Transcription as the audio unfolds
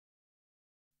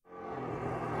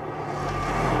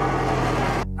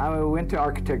I went to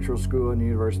architectural school in the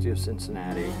University of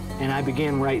Cincinnati, and I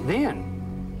began right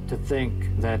then to think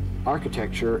that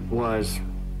architecture was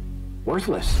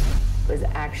worthless. It was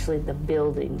actually the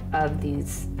building of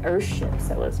these earthships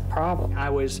that was a problem. I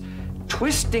was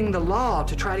twisting the law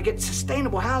to try to get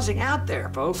sustainable housing out there,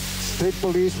 folks. State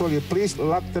police, will you please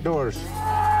lock the doors?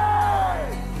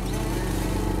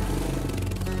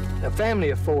 A family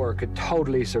of 4 could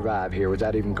totally survive here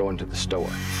without even going to the store.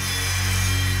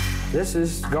 This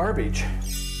is garbage.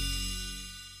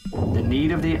 The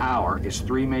need of the hour is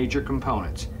 3 major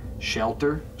components: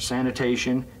 shelter,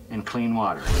 sanitation, and clean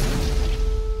water.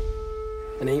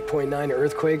 An 8.9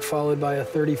 earthquake followed by a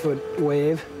 30-foot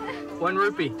wave. 1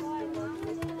 rupee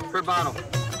per bottle.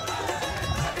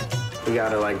 We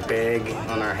gotta like beg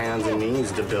on our hands and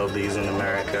knees to build these in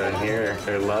America, and here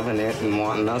they're loving it and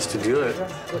wanting us to do it.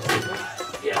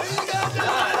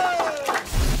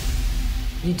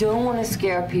 You don't want to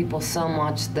scare people so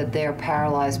much that they're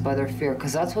paralyzed by their fear,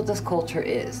 because that's what this culture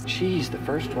is. She's the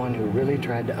first one who really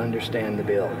tried to understand the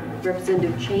bill.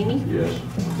 Representative Cheney? Yes.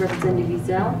 Representative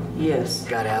Ezell? Yes.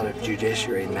 Got out of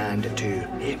judiciary 9 to 2.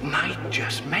 It might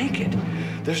just make it.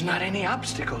 There's not any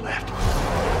obstacle left.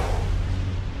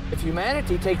 If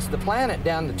humanity takes the planet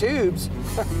down the tubes,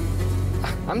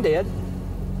 I'm dead.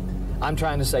 I'm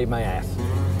trying to save my ass.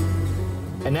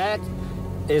 And that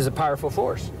is a powerful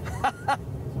force.